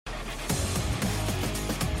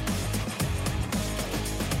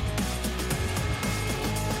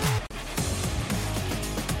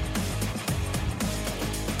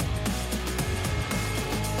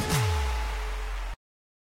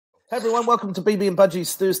Hey everyone, welcome to BB and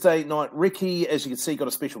Budgie's Thursday night Recce. As you can see, got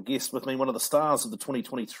a special guest with me, one of the stars of the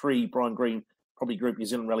 2023 Brian Green Property Group New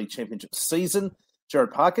Zealand Rally Championship season,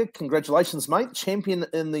 Jared Parker. Congratulations, mate. Champion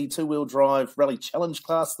in the two-wheel drive Rally Challenge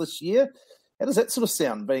class this year. How does that sort of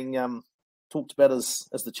sound, being talked about as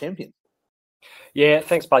the champion? Yeah,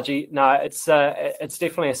 thanks, Budgie. No, it's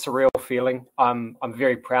definitely a surreal feeling. I'm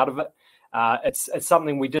very proud of it. It's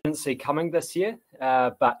something we didn't see coming this year,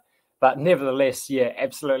 but nevertheless, yeah,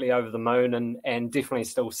 absolutely over the moon and definitely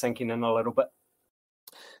still sinking in a little bit.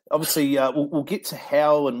 Obviously, we'll get to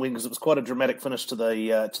how and when, because it was quite a dramatic finish to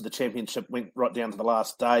the championship. Went right down to the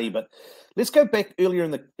last day, but let's go back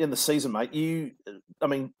earlier in the season, mate.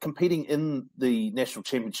 Competing in the national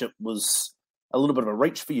championship was a little bit of a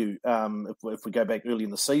reach for you. If we go back early in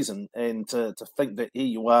the season, and to think that here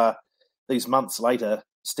you are, these months later,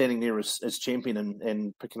 standing there as champion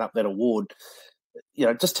and picking up that award. You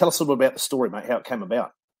know, just tell us a little bit about the story, mate, how it came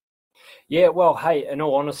about. Yeah, well, hey, in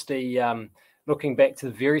all honesty, looking back to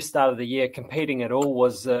the very start of the year, competing at all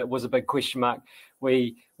was a big question mark.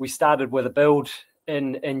 We started with a build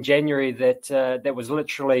in January that was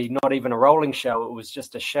literally not even a rolling shell. It was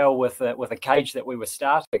just a shell with a cage that we were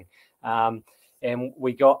starting, and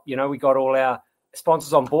we got all our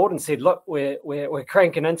sponsors on board and said, look, we're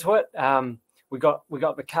cranking into it. We got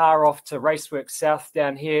the car off to Raceworks South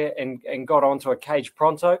down here and got onto a cage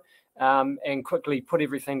pronto and quickly put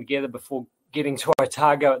everything together before getting to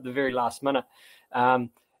Otago at the very last minute.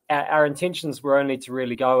 Our intentions were only to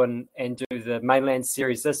really go and do the mainland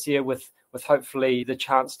series this year with hopefully the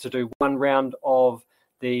chance to do one round of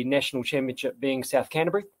the national championship being South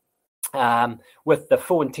Canterbury, with the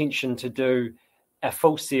full intention to do a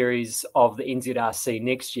full series of the NZRC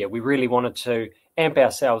next year. We really wanted to amp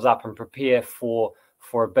ourselves up and prepare for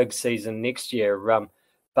a big season next year.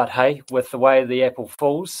 But hey, with the way the apple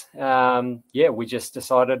falls, we just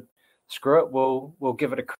decided, screw it, we'll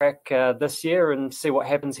give it a crack this year and see what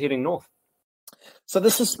happens heading north. So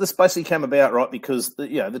this basically came about, right, because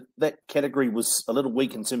that category was a little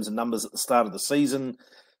weak in terms of numbers at the start of the season.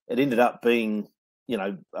 It ended up being,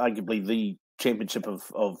 arguably the championship of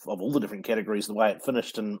all the different categories, the way it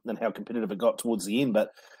finished and how competitive it got towards the end.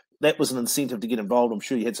 But that was an incentive to get involved. I'm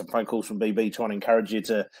sure you had some phone calls from BB trying to encourage you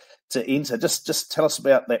to enter. Just tell us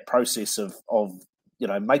about that process of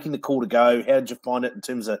making the call to go. How did you find it in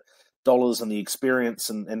terms of dollars and the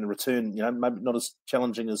experience and the return? Maybe not as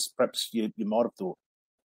challenging as perhaps you might have thought.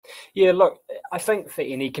 Yeah, look, I think for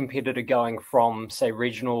any competitor going from, say,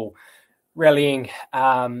 regional rallying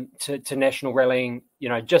to national rallying,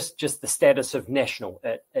 just the status of national,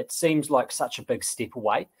 it seems like such a big step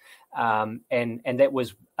away. And that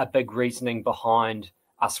was a big reasoning behind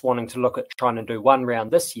us wanting to look at trying to do one round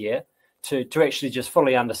this year to actually just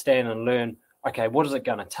fully understand and learn, okay, what is it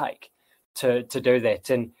going to take to do that?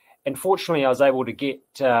 And fortunately, I was able to get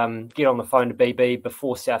on the phone to BB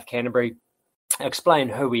before South Canterbury, explain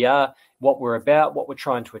who we are, what we're about, what we're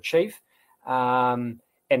trying to achieve.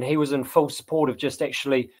 And he was in full support of just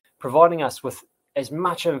actually providing us with as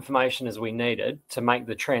much information as we needed to make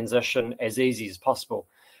the transition as easy as possible.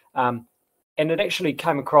 And it actually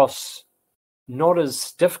came across not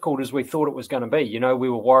as difficult as we thought it was going to be. We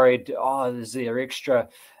were worried, is there extra,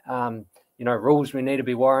 rules we need to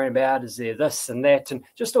be worrying about? Is there this and that? And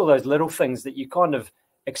just all those little things that you kind of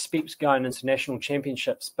expect going into national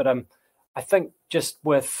championships. But I think just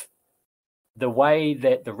with the way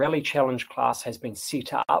that the Rally Challenge class has been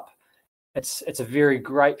set up, it's a very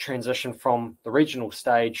great transition from the regional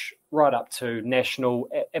stage right up to national,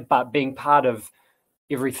 but being part of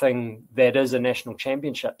everything that is a national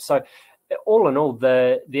championship. So all in all,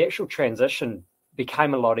 the actual transition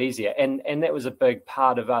became a lot easier. And that was a big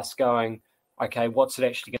part of us going, okay, what's it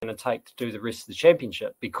actually going to take to do the rest of the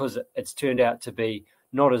championship? Because it's turned out to be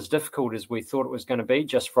not as difficult as we thought it was going to be,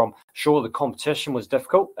 just from, sure, the competition was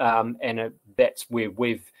difficult. That's where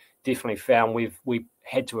we've definitely found we've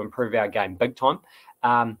had to improve our game big time.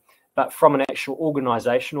 But from an actual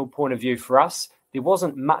organisational point of view for us, there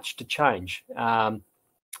wasn't much to change.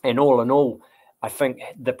 And all in all, I think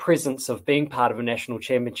the presence of being part of a national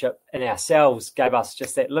championship in ourselves gave us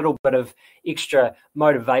just that little bit of extra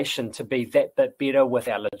motivation to be that bit better with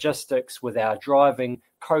our logistics, with our driving,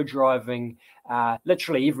 co-driving,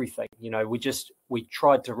 literally everything. We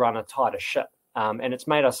tried to run a tighter ship, and it's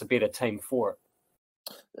made us a better team for it.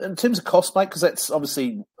 In terms of cost, mate, because that's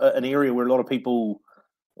obviously an area where a lot of people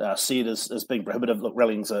see it as being prohibitive. Look,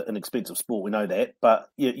 rallying's an expensive sport, we know that. But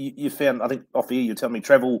you found, I think off air, you tell me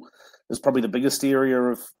travel is probably the biggest area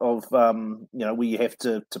of where you have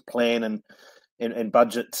to plan and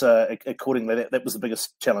budget accordingly. That was the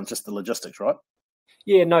biggest challenge, just the logistics, right?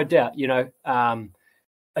 Yeah, no doubt.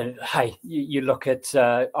 hey, you look at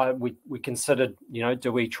we considered,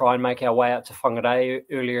 do we try and make our way out to Whangarei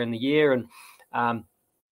earlier in the year? And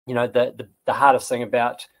the hardest thing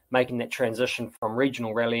about making that transition from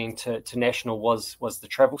regional rallying to national was the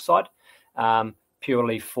travel side,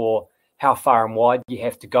 purely for how far and wide you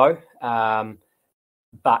have to go.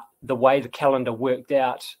 But the way the calendar worked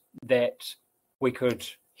out, that we could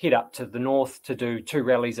head up to the north to do 2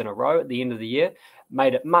 rallies in a row at the end of the year,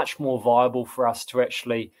 made it much more viable for us to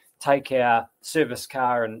actually take our service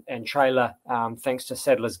car and trailer, thanks to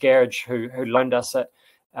Saddler's Garage, who loaned us it,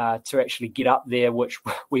 to actually get up there, which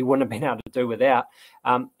we wouldn't have been able to do without.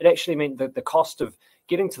 It actually meant that the cost of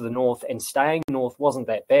getting to the north and staying north wasn't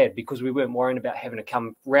that bad, because we weren't worrying about having to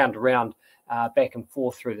come round back and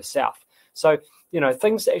forth through the south. So,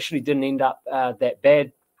 things actually didn't end up that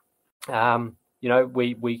bad.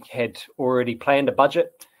 We had already planned a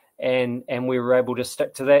budget, and we were able to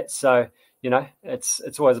stick to that. So,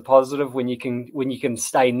 it's always a positive when you can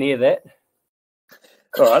stay near that.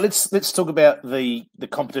 All right, let's talk about the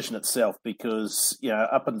competition itself, because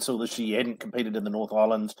up until this year you hadn't competed in the North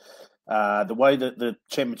Island. The way that the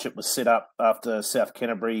championship was set up after South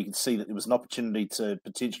Canterbury, you can see that there was an opportunity to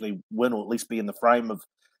potentially win, or at least be in the frame of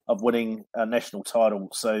winning a national title.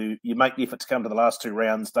 So you make the effort to come to the last 2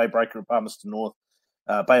 rounds, Daybreaker at Palmerston North,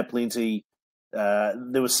 Bay of Plenty.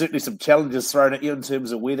 There was certainly some challenges thrown at you in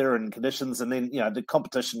terms of weather and conditions, and then the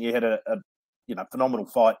competition. You had a phenomenal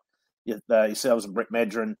fight. Yourselves and Brett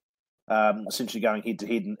Madron, essentially going head to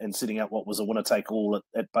head and setting up what was a winner take all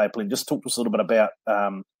at Bay of Plenty. Just talk to us a little bit about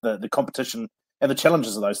the competition and the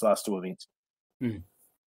challenges of those last 2 events.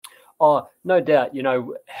 Oh, no doubt.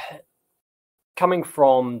 Coming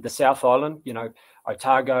from the South Island,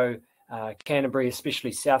 Otago, Canterbury,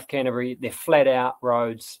 especially South Canterbury, they're flat out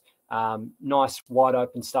roads, nice wide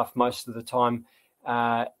open stuff most of the time.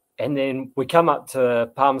 And then we come up to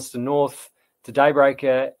Palmerston North, to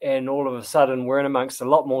Daybreaker, and all of a sudden we're in amongst a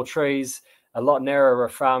lot more trees, a lot narrower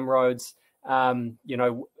farm roads.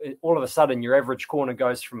 All of a sudden your average corner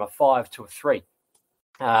goes from a 5 to a 3.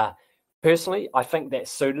 Personally, I think that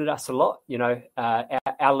suited us a lot.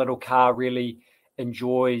 Our little car really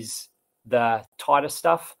enjoys the tighter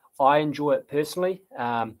stuff. I enjoy it personally.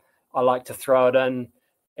 I like to throw it in,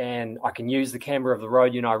 and I can use the camber of the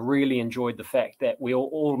road. I really enjoyed the fact that we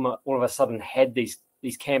all of a sudden had these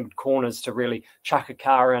cambered corners to really chuck a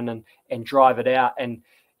car in and drive it out. And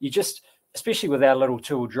you just, especially with our little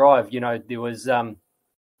 2-wheel drive,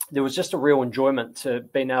 there was just a real enjoyment to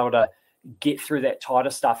being able to get through that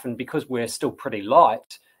tighter stuff. And because we're still pretty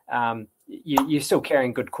light, you're still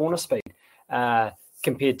carrying good corner speed,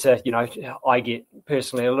 compared to, I get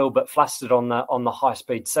personally a little bit flustered on the high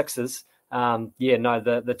speed 6s.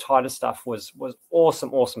 The tighter stuff was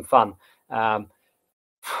awesome fun.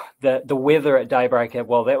 The weather at Daybreaker,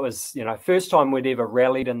 well, that was first time we'd ever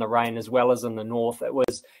rallied in the rain as well as in the north. It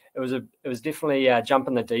was definitely jump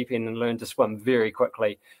in the deep end and learn to swim very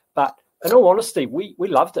quickly. But in all honesty, we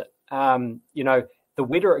loved it. The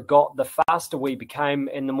wetter it got, the faster we became,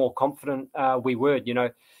 and the more confident we were.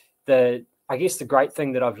 I guess the great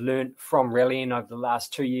thing that I've learned from rallying over the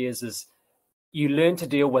last 2 years is you learn to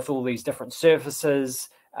deal with all these different surfaces,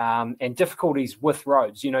 and difficulties with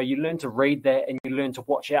roads. You learn to read that, and you learn to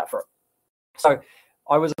watch out for it. So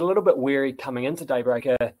I was a little bit wary coming into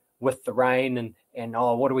Daybreaker with the rain and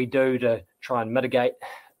what do we do to try and mitigate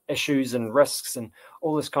issues and risks and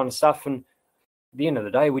all this kind of stuff. And at the end of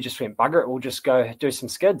the day, we just went, bugger it, we'll just go do some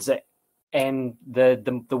skids. And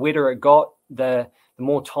the wetter it got, the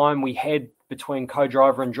more time we had between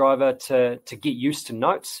co-driver and driver to get used to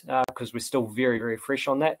notes, because we're still very, very fresh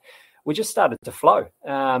on that. We just started to flow,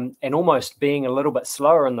 and almost being a little bit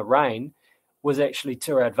slower in the rain was actually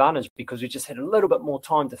to our advantage, because we just had a little bit more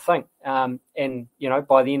time to think. And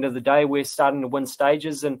by the end of the day, we're starting to win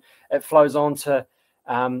stages, and it flows on to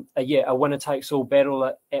a winner takes all battle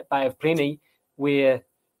at Bay of Plenty, where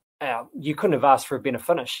you couldn't have asked for a better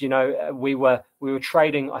finish. We were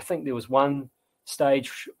trading. I think there was one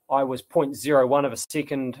stage I was 0.01 of a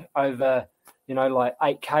second over, like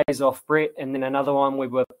 8Ks off Brett, and then another one we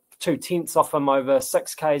were 0.2 off him over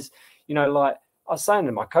 6Ks. Like I was saying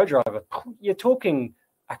to my co-driver, you're talking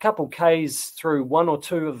a couple Ks through 1 or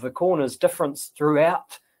 2 of the corners difference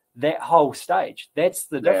throughout that whole stage. That's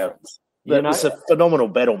the difference. It's a phenomenal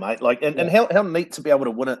battle, mate. And how neat to be able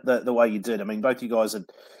to win it the way you did. I mean, both you guys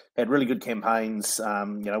had really good campaigns.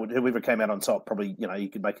 Whoever came out on top, probably, you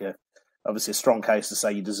could make obviously a strong case to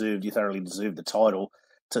say you thoroughly deserved the title.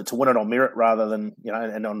 To win it on merit rather than,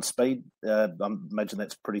 and on speed, I imagine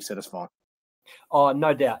that's pretty satisfying. Oh,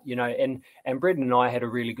 no doubt, and Brendan and I had a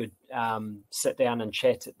really good sit down and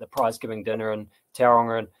chat at the prize giving dinner in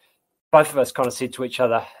Tauranga, and both of us kind of said to each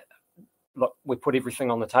other, look, we put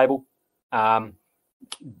everything on the table.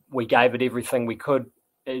 We gave it everything we could.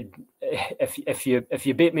 If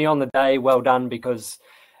you bet me on the day, well done, because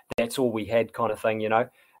that's all we had, kind of thing,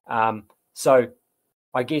 So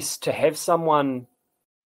I guess to have someone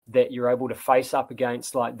that you're able to face up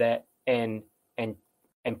against like that and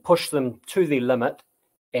push them to their limit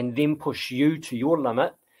and then push you to your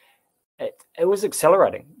limit, it was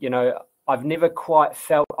exhilarating. I've never quite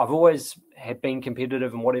felt, I've always have been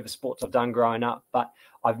competitive in whatever sports I've done growing up, but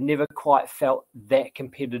I've never quite felt that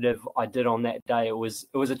competitive I did on that day. It was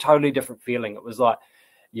a totally different feeling. It was like,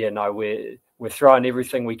 we're throwing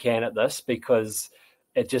everything we can at this because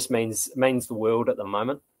it just means the world at the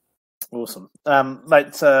moment. Awesome.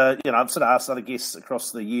 Mate, I've sort of asked other guests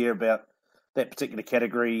across the year about that particular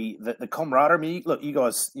category, the camaraderie. I mean, look, you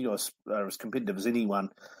guys are as competitive as anyone.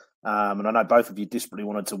 And I know both of you desperately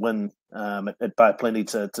wanted to win at Bay Plenty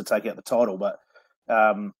to take out the title. But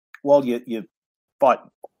while you fight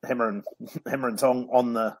hammer and tong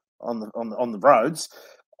on the roads,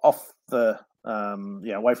 off the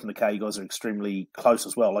away from the car, you guys are extremely close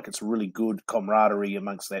as well. Like, it's really good camaraderie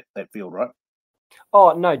amongst that field, right?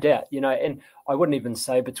 Oh, no doubt. And I wouldn't even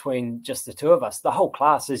say between just the two of us, the whole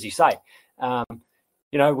class, as you say.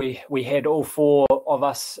 We had all four of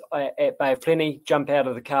us at Bay of Plenty jump out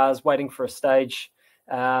of the cars waiting for a stage.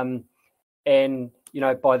 And,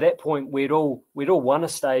 by that point, we'd all won a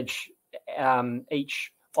stage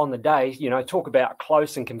each on the day. Talk about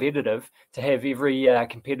close and competitive. To have every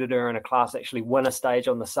competitor in a class actually win a stage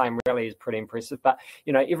on the same rally is pretty impressive. But,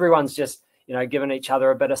 everyone's just, giving each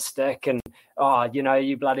other a bit of stick and,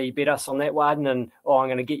 you bloody bet us on that one and, I'm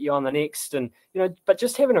going to get you on the next. And, but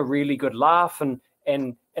just having a really good laugh and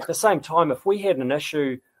at the same time, if we had an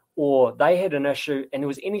issue or they had an issue and there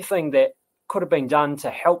was anything that could have been done to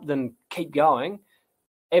help them keep going,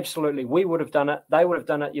 absolutely, we would have done it. They would have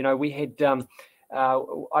done it. We had,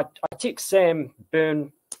 I text Sam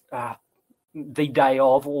Byrne the day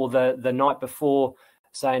of or the night before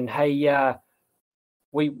saying, hey,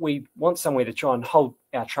 we want somewhere to try and hold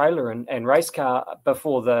our trailer and race car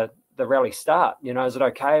before the rally start. Is it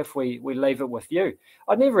okay if we leave it with you?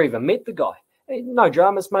 I'd never even met the guy. No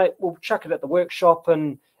dramas, mate. We'll chuck it at the workshop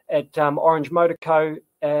and at Orange Motor Co.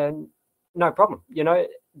 And no problem.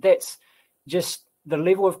 That's just the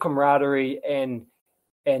level of camaraderie and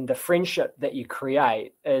the friendship that you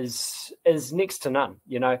create is next to none.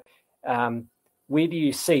 Where do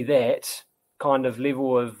you see that kind of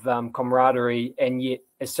level of camaraderie? And yet,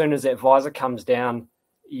 as soon as that visor comes down,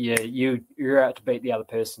 you're out to beat the other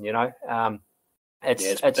person.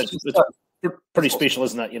 It's pretty special,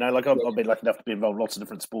 isn't it? Like I've been lucky enough to be involved in lots of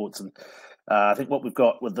different sports, and I think what we've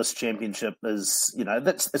got with this championship is,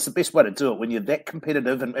 it's the best way to do it when you're that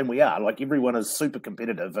competitive, and we are. Like, everyone is super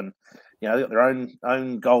competitive, and they've got their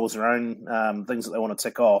own goals, their own things that they want to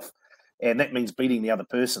tick off, and that means beating the other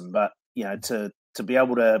person. But to be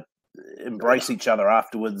able to embrace each other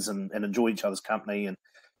afterwards and enjoy each other's company, and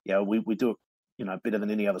we do it better than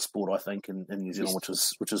any other sport, I think, in New Zealand,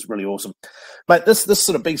 which is really awesome. Mate, this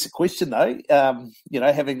sort of begs the question, though.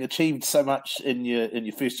 Having achieved so much in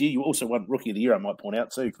your first year, you also won Rookie of the Year, I might point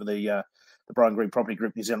out, too, for the Brian Green Property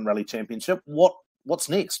Group New Zealand Rally Championship. What's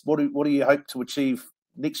next? What do you hope to achieve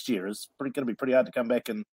next year? It's going to be pretty hard to come back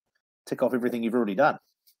and tick off everything you've already done.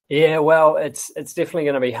 Yeah, well, it's definitely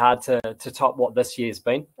going to be hard to top what this year's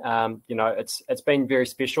been. It's been very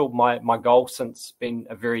special. My goal since being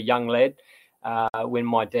a very young lad, when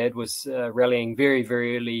my dad was rallying very,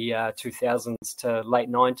 very early 2000s to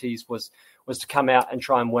late 90s, was to come out and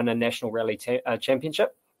try and win a national rally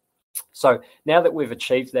championship. So now that we've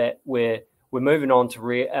achieved that, we're moving on to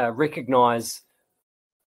recognise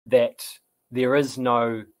that there is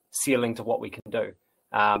no ceiling to what we can do.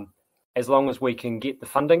 As long as we can get the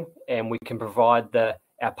funding and we can provide our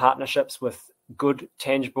partnerships with good,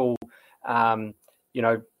 tangible, actual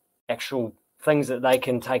things that they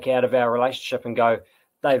can take out of our relationship and go,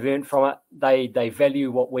 they've earned from it, they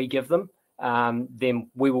value what we give them, then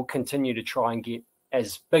we will continue to try and get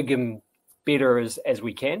as big and better as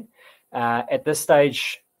we can. At this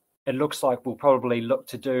stage, it looks like we'll probably look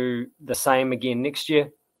to do the same again next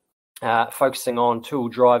year, focusing on two-wheel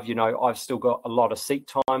drive. I've still got a lot of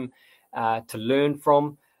seat time to learn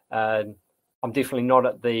from. I'm definitely not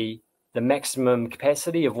at the maximum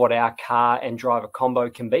capacity of what our car and driver combo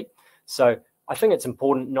can be. So I think it's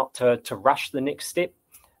important not to rush the next step.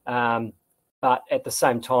 But at the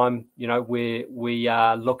same time, we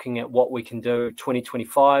are looking at what we can do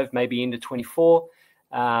 2025, maybe into 24,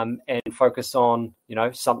 and focus on,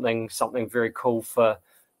 something very cool for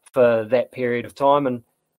that period of time. And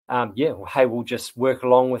we'll just work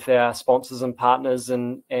along with our sponsors and partners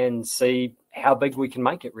and see how big we can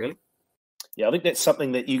make it, really. Yeah, I think that's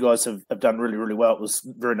something that you guys have done really, really well. It was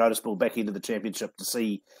very noticeable back into the championship to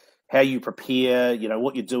see how you prepare,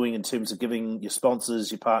 what you're doing in terms of giving your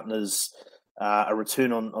sponsors, your partners, a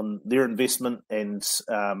return on their investment, and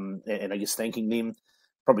I guess thanking them.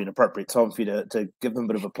 Probably an appropriate time for you to give them a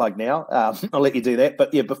bit of a plug now. I'll let you do that.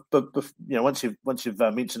 But yeah, once you've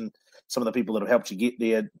mentioned some of the people that have helped you get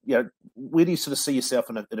there, where do you sort of see yourself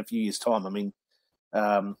in a few years' time? I mean,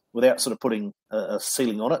 without sort of putting a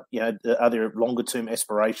ceiling on it, are there longer term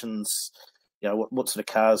aspirations? What sort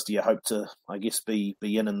of cars do you hope to, I guess, be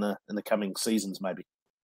in the coming seasons, maybe?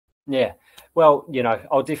 Yeah, well,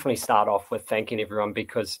 I'll definitely start off with thanking everyone,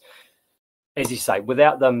 because, as you say,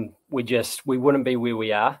 without them, we wouldn't be where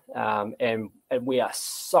we are, and we are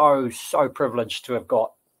so privileged to have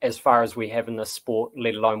got as far as we have in this sport,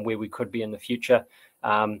 let alone where we could be in the future.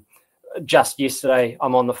 Just yesterday,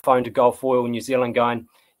 I'm on the phone to Gulf Oil New Zealand going,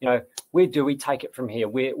 where do we take it from here?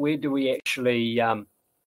 Where do we actually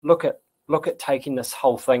look at taking this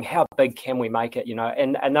whole thing? How big can we make it?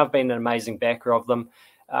 And they've been an amazing backer of them.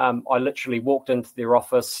 I literally walked into their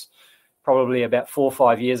office probably about 4 or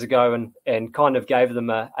 5 years ago and kind of gave them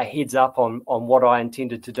a heads up on what I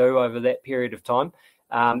intended to do over that period of time.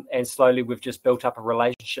 And slowly we've just built up a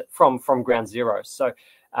relationship from ground zero. So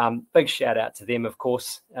big shout out to them, of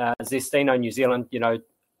course. Zestino New Zealand,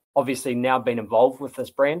 obviously now been involved with this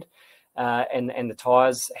brand and the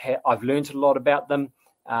tyres. I've learned a lot about them.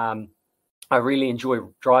 I really enjoy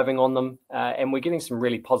driving on them, and we're getting some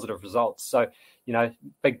really positive results. So,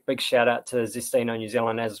 big shout out to Zestino New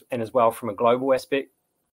Zealand as well from a global aspect.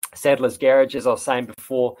 Sadler's Garage, as I was saying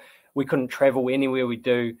before, we couldn't travel anywhere we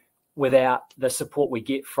do without the support we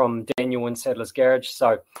get from Daniel and Sadler's Garage.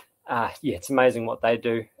 So, it's amazing what they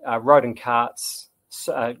do. Road and Cars,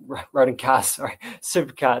 Supercarts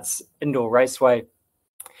Indoor Raceway,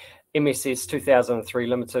 MSS 2003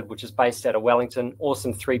 Limited, which is based out of Wellington.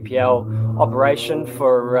 Awesome 3PL operation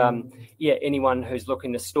for anyone who's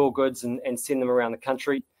looking to store goods and send them around the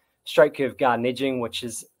country. Straight Curve Garden Edging, which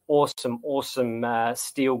is awesome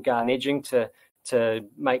steel garden edging to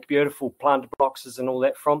make beautiful planter boxes and all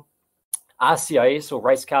that from. RCIS, or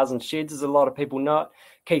Race Cars and Sheds, as a lot of people know it.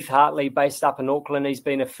 Keith Hartley, based up in Auckland, he's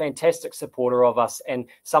been a fantastic supporter of us and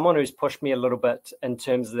someone who's pushed me a little bit in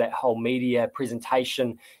terms of that whole media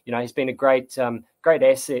presentation. He's been a great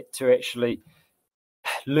asset to actually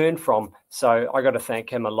learn from. So I got to thank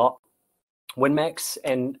him a lot. Winmax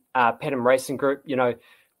and Paddam Racing Group,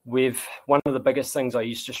 one of the biggest things I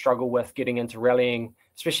used to struggle with getting into rallying,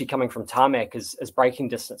 especially coming from tarmac, is braking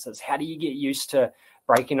distances. How do you get used to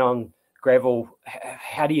braking on gravel?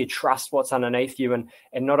 How do you trust what's underneath you? And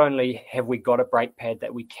not only have we got a brake pad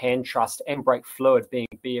that we can trust and brake fluid, being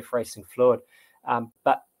BF Racing fluid,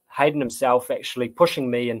 but Hayden himself actually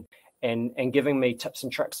pushing me and giving me tips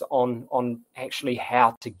and tricks on actually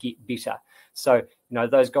how to get better. So,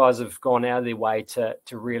 those guys have gone out of their way to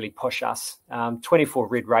really push us. 24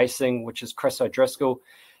 Red Racing, which is Chris O'Driscoll,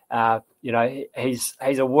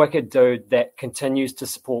 he's a wicked dude that continues to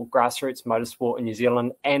support grassroots motorsport in New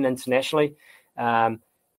Zealand and internationally. And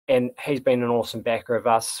he's been an awesome backer of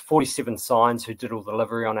us. 47 Signs, who did all the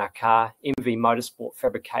livery on our car. MV Motorsport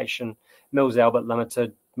Fabrication, Mills Albert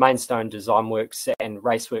Limited, Mainstone Design Works, and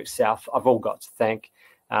Raceworks South. I've all got to thank.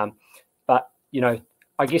 But,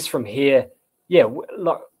 I guess from here,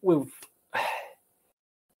 we're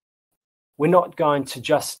not going to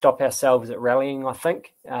just stop ourselves at rallying, I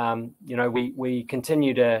think. We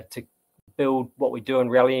continue to build what we do in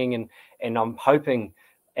rallying, and I'm hoping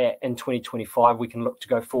in 2025 we can look to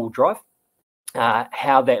go full drive.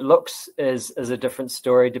 How that looks is a different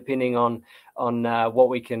story, depending on what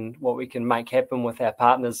we can make happen with our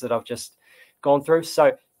partners that I've just gone through.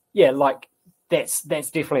 So that's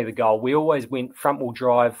definitely the goal. We always went front wheel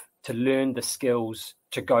drive to learn the skills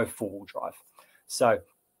to go four wheel drive. So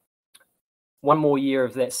one more year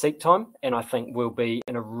of that seat time, and I think we'll be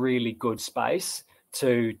in a really good space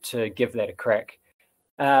to give that a crack.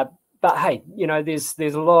 But hey, there's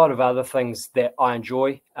a lot of other things that I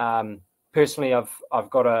enjoy. Personally, I've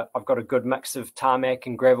got a good mix of tarmac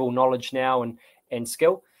and gravel knowledge now and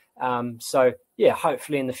skill. So yeah,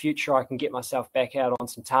 hopefully in the future I can get myself back out on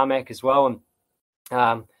some tarmac as well. And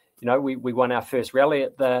we won our first rally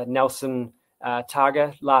at the Nelson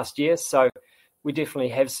Targa last year, so we definitely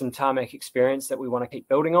have some tarmac experience that we want to keep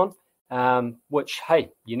building on. Which, hey,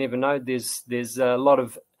 you never know. There's a lot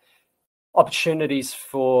of opportunities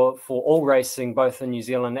for all racing, both in New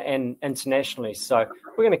Zealand and internationally. So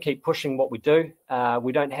we're going to keep pushing what we do.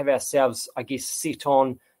 We don't have ourselves, I guess, set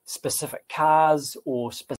on specific cars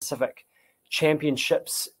or specific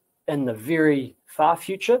championships in the very far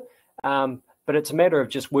future. But it's a matter of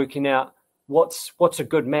just working out what's a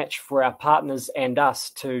good match for our partners and us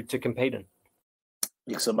to compete in.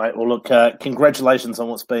 Excellent, mate. Well, look, congratulations on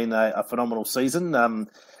what's been a phenomenal season.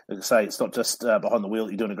 Like I say, it's not just behind the wheel.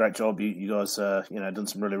 You're doing a great job. You guys, doing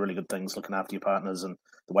some really, really good things, looking after your partners and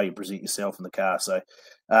the way you present yourself in the car. So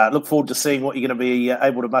look forward to seeing what you're going to be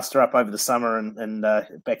able to muster up over the summer and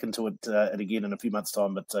back into it again in a few months'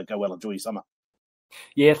 time. But go well. Enjoy your summer.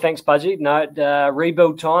 Yeah, thanks, Budgie. No,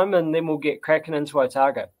 rebuild time, and then we'll get cracking into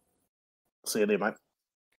Otago. See you there, mate.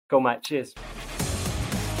 Cool, mate. Cheers.